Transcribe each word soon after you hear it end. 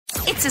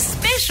It's a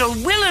special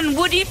Will and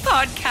Woody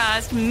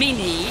podcast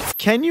mini.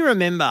 Can you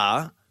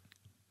remember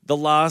the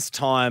last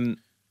time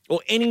or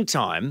any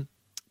time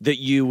that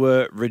you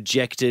were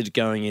rejected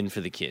going in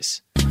for the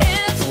kiss?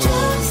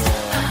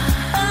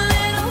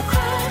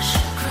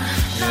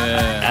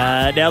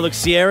 Now, look,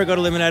 Sierra got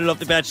eliminated off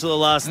The Bachelor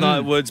last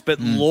night, Woods, but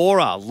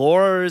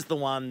Laura is the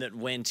one that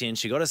went in.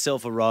 She got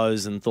herself a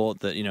rose and thought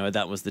that,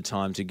 that was the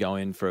time to go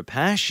in for a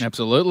pash.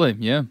 Absolutely,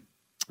 yeah.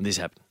 This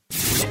happened.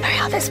 I know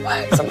how this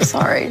works. I'm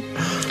sorry.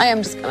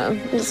 I'm just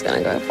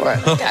gonna go for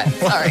it. Okay,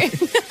 sorry.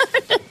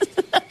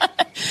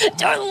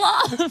 Don't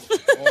laugh.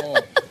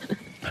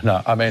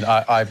 No, I mean,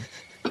 I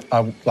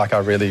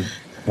really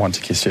want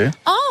to kiss you.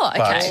 Oh,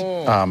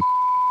 okay. But,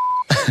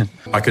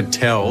 I could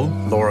tell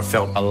Laura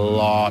felt a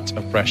lot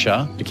of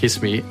pressure to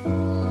kiss me,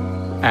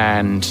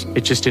 and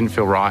it just didn't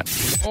feel right.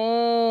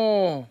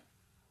 Oh.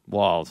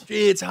 Wild.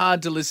 Gee, it's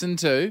hard to listen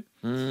to.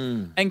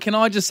 And can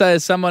I just say,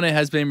 as someone who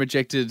has been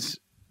rejected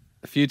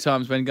a few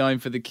times when going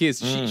for the kiss,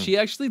 she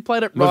actually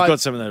played it right. We've got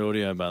some of that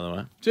audio, by the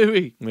way. Do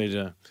we? We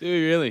do. Do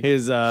we really?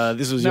 Here's,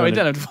 this was No, you we on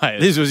don't have to play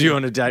it. This was you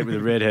on a date with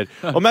a redhead.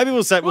 Or maybe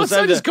we'll say... Well,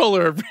 so just call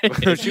her a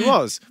redhead. She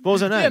was. What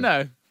was her name? Yeah,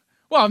 no.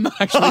 Well, I'm not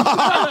actually.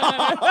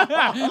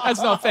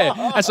 That's not fair.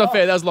 That's not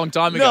fair. That was a long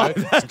time ago.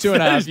 No,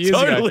 2.5 years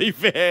totally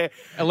ago. fair.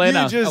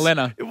 Elena.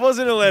 It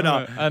wasn't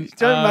Elena.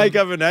 Don't make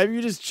up a name.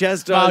 You just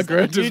chastised.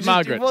 Margaret. It was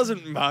Margaret. It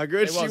wasn't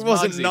Margaret. It was she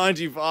wasn't Mugsy.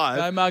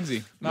 95. No,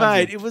 Mugsy.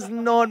 Mate, it was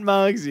not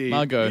Mugsy.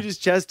 Margot. You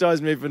just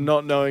chastised me for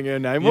not knowing her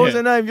name. What was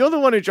her name? You're the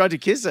one who tried to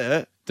kiss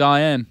her.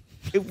 Diane.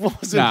 It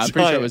wasn't. Nah, I'm pretty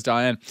sure Diane. it was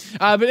Diane.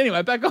 But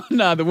anyway, back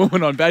on the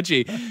woman on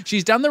Badgie.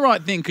 She's done the right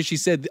thing because she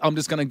said, I'm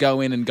just going to go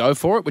in and go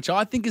for it, which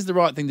I think is the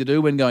right thing to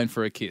do when going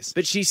for a kiss.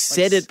 But she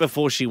said it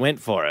before she went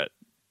for it.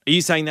 Are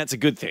you saying that's a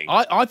good thing?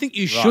 I think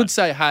you should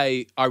say,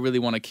 hey, I really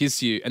want to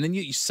kiss you. And then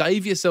you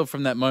save yourself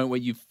from that moment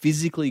where you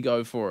physically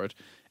go for it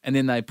and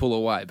then they pull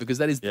away because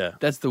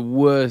that's the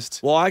worst.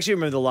 Well, I actually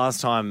remember the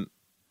last time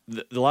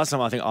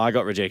I think I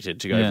got rejected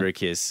to go for a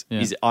kiss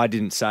is I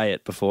didn't say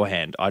it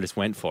beforehand. I just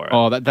went for it.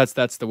 Oh,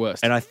 that's the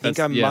worst. And I think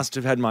I must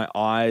have had my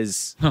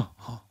eyes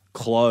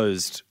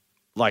closed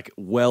like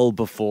well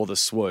before the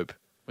swoop.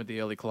 With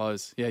the early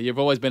close. Yeah, you've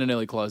always been an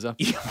early closer.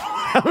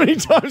 How many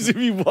times have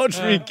you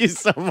watched me kiss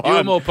someone? You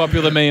were more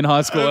popular than me in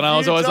high school, and I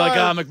was always like,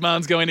 times.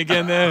 McMahon's going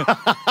again there.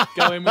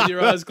 Go in with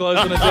your eyes closed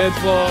on the dance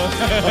floor.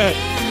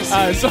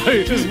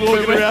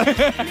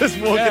 Just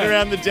walking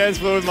around the dance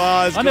floor with my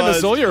eyes I closed. never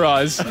saw your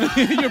eyes.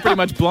 You were pretty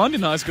much blind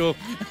in high school.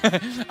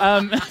 But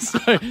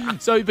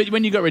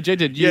when you got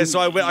rejected,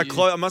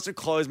 I must have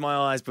closed my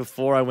eyes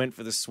before I went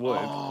for the swoop.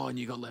 Oh, and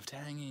you got left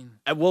hanging.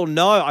 Well,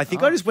 no, I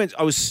think I just went.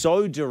 I was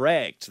so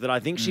direct that I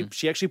think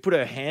she actually put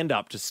her hand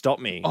up to stop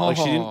me. Like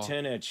she didn't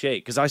turn her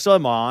cheek because I still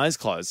had my eyes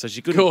closed, so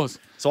she couldn't. Of course.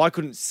 So I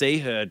couldn't see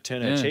her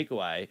turn her cheek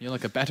away. You're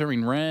like a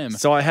battering ram.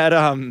 So I had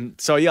I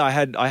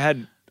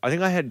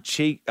think I had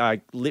cheek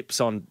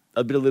lips on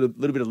a little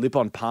bit of lip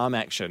on palm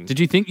action. Did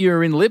you think you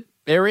were in lip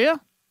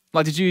area?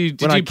 Like, did you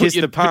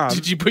kissed the palm?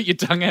 Did you put your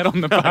tongue out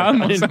on the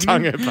palm? I didn't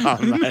tongue her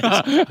palm, mate.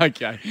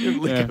 Okay.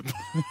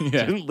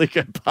 Didn't lick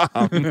her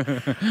palm.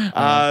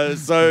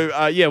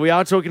 We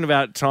are talking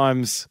about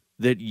times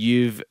that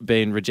you've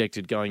been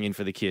rejected going in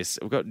for the kiss.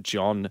 We've got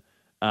John.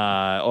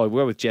 We'll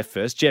go with Jeff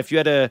first. Jeff, you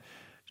had a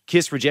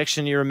kiss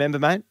rejection you remember,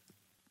 mate?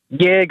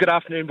 Yeah, good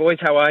afternoon, boys.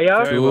 How are you?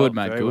 Good,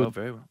 mate. Very Good. well,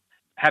 very well.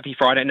 Happy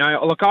Friday. No,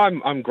 look,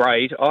 I'm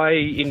great.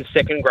 In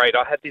second grade,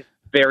 I had this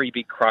very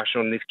big crush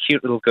on this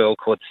cute little girl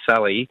called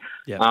Sally.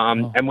 Yeah.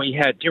 And we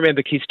had, do you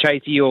remember Kiss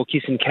Chasey or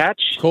Kiss and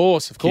Catch? Of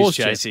course, Kiss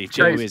Jeff. Chasey.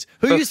 Gee whiz.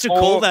 Who used to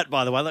call that,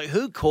 by the way? Like,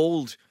 who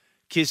called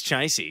Kiss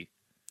Chasey?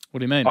 What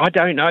do you mean? I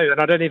don't know,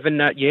 and I don't even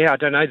know. I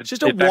don't know. It's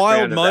just a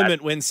wild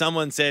moment when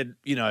someone said,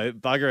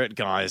 bugger it,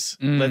 guys.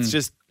 Let's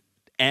just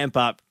amp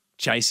up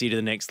Chasey to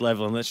the next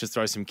level and let's just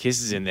throw some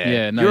kisses in there.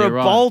 Yeah, no, you're you're a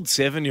right. bold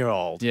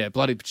 7-year-old. Yeah,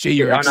 bloody. Gee,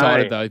 you're I know.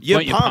 excited though. You're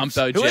Weren't pumped. you pumped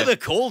though, Jeff? Whoever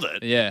called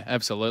it. Yeah,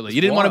 absolutely. You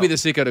didn't want to be the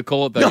sicko to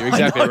call it, though. You're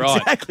exactly right.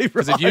 Exactly right.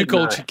 Because if you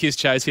called Kiss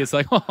Chasey, it's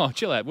like, oh,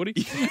 chill out, Woody.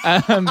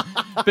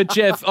 But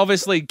Jeff,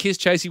 obviously, Kiss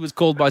Chasey was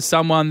called by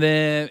someone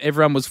there.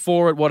 Everyone was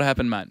for it. What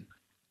happened, mate?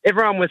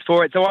 Everyone was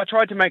for it, so I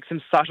tried to make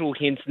some subtle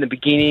hints in the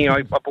beginning.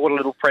 I bought a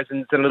little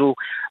presents and little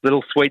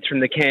sweets from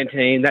the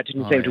canteen. That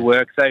didn't seem to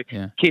work. So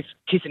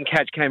Kiss and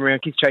Catch came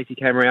around. Kiss Chasey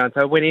came around.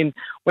 So I went in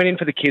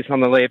for the kiss on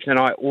the left, and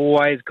I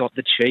always got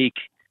the cheek.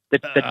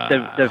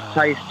 The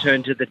face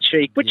turned to the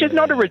cheek, which is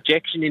not a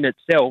rejection in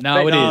itself.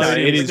 No, it is.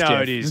 It is, No,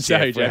 Jeff. it is,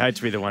 Sorry, Jeff. I hate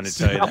to be the one to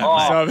tell you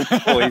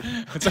that. Boys.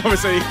 It's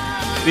obviously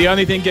the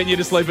only thing getting you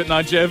to sleep at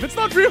night, Jeff. It's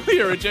not really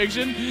a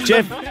rejection.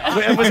 Jeff,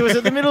 was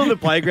it the middle of the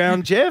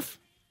playground, Jeff?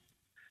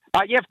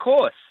 Yeah, of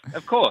course.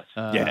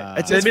 Yeah.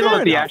 It's in the middle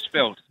of the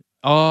asphalt.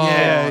 Oh,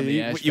 yeah.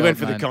 the You went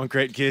for Ashfeld, the man.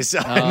 concrete kiss.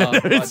 bloody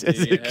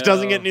It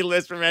doesn't get hell. any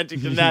less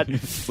romantic than that.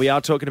 We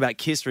are talking about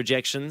kiss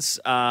rejections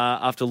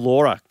after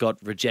Laura got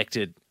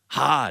rejected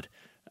hard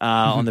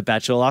on The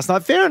Bachelor last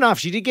night. Fair enough.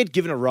 She did get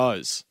given a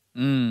rose.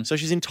 So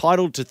she's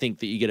entitled to think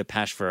that you get a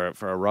pash for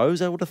a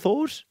rose, I would have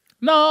thought.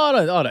 No,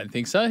 I don't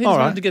think so. He just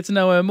wanted to get to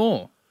know her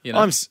more. You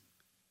know?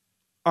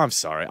 I'm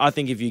sorry. I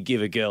think if you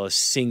give a girl a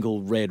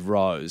single red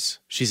rose,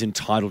 she's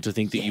entitled to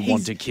think that you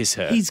want to kiss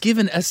her. He's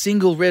given a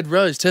single red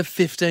rose to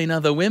 15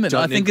 other women.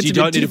 I think it's you a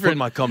bit don't need different. to put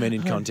my comment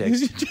in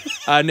context.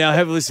 Now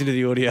have a listen to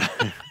the audio.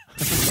 I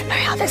don't know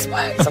how this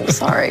works. I'm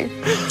sorry.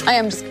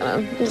 I'm just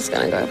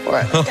gonna go for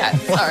it. Okay,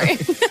 sorry.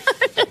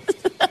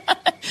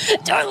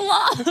 Don't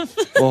laugh.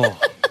 Oh.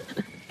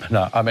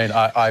 No, I mean,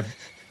 I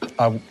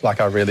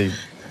really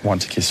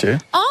want to kiss you.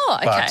 Oh,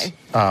 okay.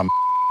 But,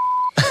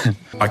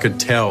 I could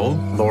tell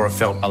Laura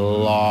felt a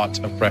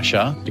lot of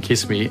pressure to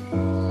kiss me,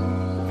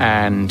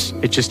 and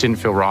it just didn't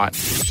feel right.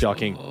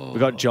 Shocking. We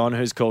got John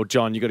who's called.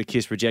 John, you got a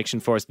kiss rejection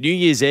for us. New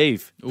Year's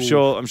Eve.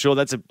 I'm sure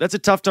that's a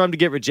tough time to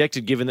get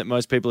rejected, given that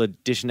most people are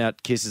dishing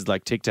out kisses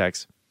like Tic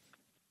Tacs.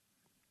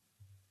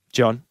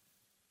 John.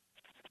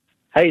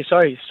 Hey,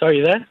 sorry,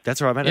 you there?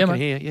 That's all right, mate. I can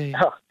hear you.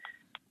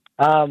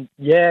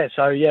 Yeah. It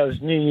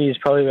was New Year's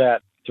probably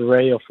about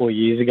 3 or 4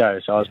 years ago.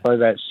 So I was probably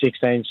about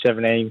 16,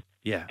 17.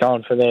 Yeah.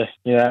 Going for the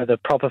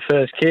proper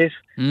first kiss.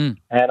 Mm.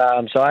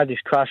 And so I had this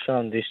crush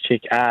on this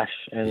chick, Ash.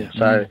 And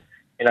I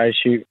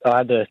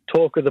had to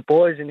talk with the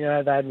boys and,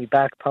 they had me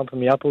back, pumping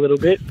me up a little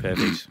bit.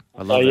 Perfect.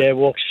 I love it. Yeah,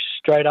 walked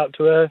straight up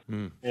to her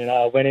and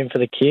I went in for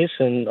the kiss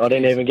and I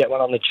didn't even get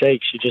one on the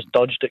cheek. She just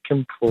dodged it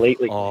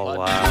completely. Oh,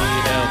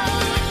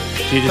 wow.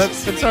 But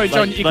sorry,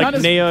 John, you like kind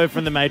of... Neo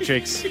from The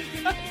Matrix.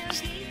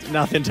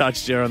 Nothing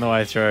touched her on the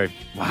way through.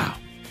 Wow.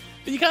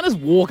 You can't just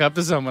walk up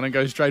to someone and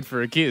go straight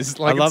for a kiss.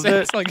 I love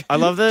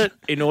that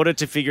in order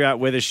to figure out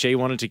whether she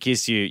wanted to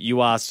kiss you,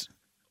 you asked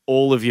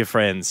all of your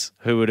friends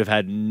who would have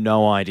had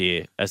no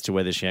idea as to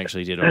whether she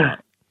actually did or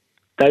not.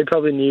 They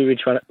probably knew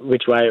which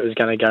way it was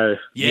going to go.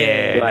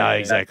 Yeah, no,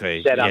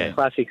 exactly.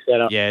 Classic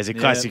setup. Yeah, it's a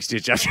classic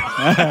stitch up.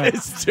 It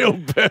still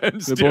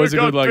burns. The boys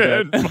are good like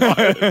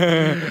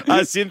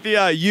that.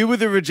 Cynthia, you were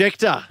the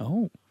rejecter.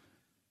 Oh.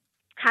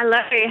 Hello,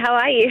 how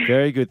are you?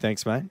 Very good,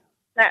 thanks, mate.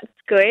 That's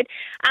good.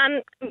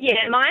 Mine's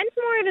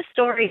more of a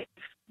story of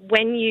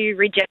when you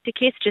reject a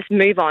kiss, just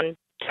move on.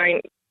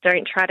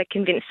 Don't try to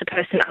convince the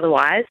person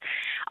otherwise.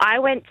 I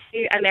went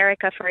to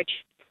America for a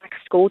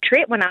school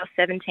trip when I was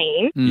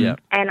 17. Yeah.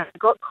 And I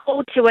got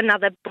called to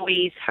another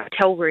boy's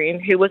hotel room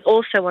who was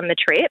also on the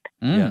trip.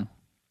 Yeah.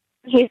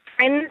 His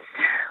friends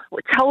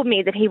told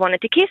me that he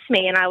wanted to kiss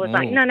me, and I was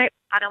like, no,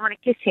 I don't want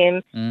to kiss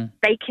him.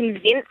 They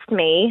convinced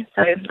me,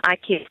 so I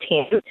kissed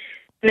him.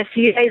 And a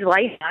few days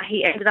later,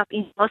 he ended up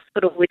in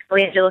hospital with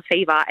glandular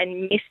fever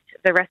and missed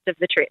the rest of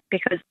the trip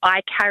because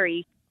I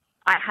carry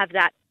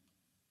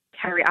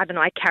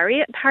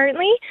it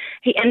apparently.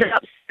 He ended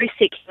up so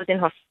sick he was in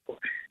hospital.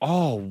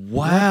 Oh,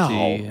 wow. What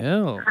the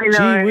hell? I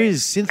know. Gee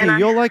whiz, Cynthia,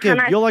 you're like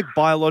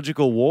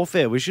biological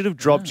warfare. We should have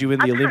dropped you in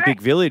the Olympic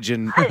Village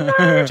and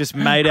just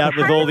made out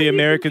with all the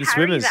American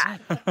swimmers.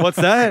 That. What's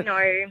that? No.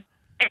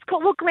 It's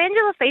called,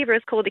 glandular fever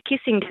is called a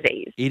kissing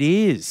disease. It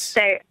is.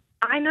 So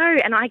I know,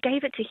 and I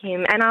gave it to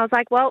him, and I was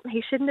like, well,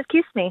 he shouldn't have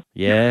kissed me.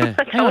 Yeah.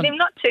 I told him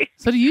not to.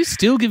 So do you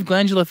still give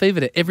glandular fever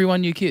to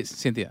everyone you kiss,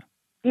 Cynthia?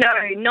 No,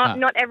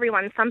 not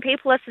everyone. Some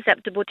people are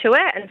susceptible to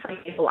it, and some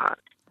people aren't.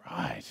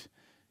 Right.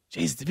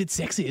 Jeez, it's a bit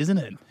sexy, isn't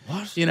it?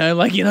 What? You know,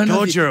 like, you don't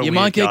know. God, you're a you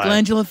might weird get guy.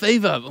 glandular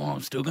fever. Oh,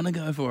 I'm still going to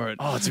go for it.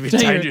 Oh, it's a bit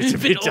dangerous. It's a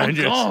bit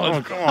dangerous.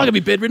 Oh, God. I could be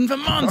bedridden for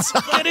months.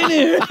 Get in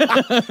here.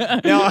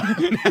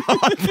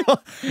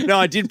 No,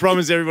 I did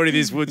promise everybody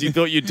this, Woods. You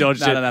thought you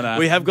dodged it. No.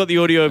 We have got the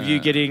audio of you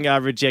getting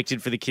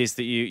rejected for the kiss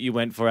that you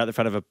went for out the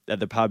front of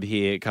at the pub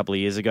here a couple of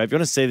years ago. If you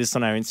want to see this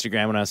on our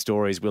Instagram and our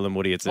stories, Will and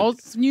Woody, it's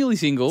newly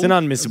single. It's an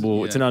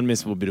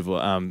unmissable bit of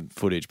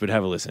footage, but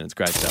have a listen. It's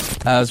great stuff.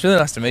 It was really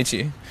nice to meet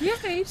you. Yeah,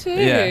 me too.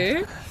 Yeah.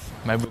 Maybe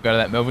we'll go to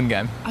that Melbourne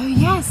game. Oh,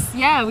 yes.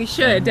 Yeah, we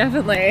should.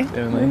 Definitely.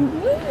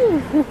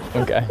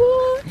 Okay.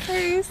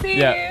 Okay, see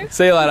Yeah. you.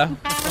 See you later.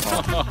 It's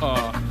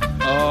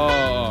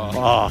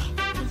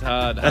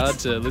hard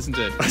to listen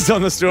to. It's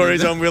on the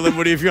stories on Will and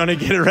Woody if you want to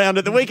get around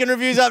it. The Weekend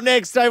Review's up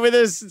next. Stay with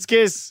us. It's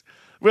Kiss.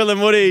 Will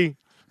and Woody.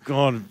 Go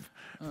on.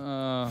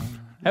 How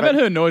about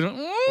her noise?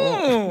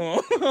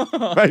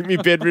 Make me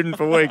bedridden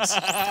for weeks.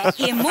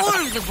 Hear more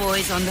of the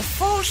boys on the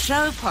Full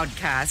Show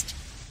podcast.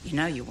 You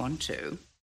know you want to.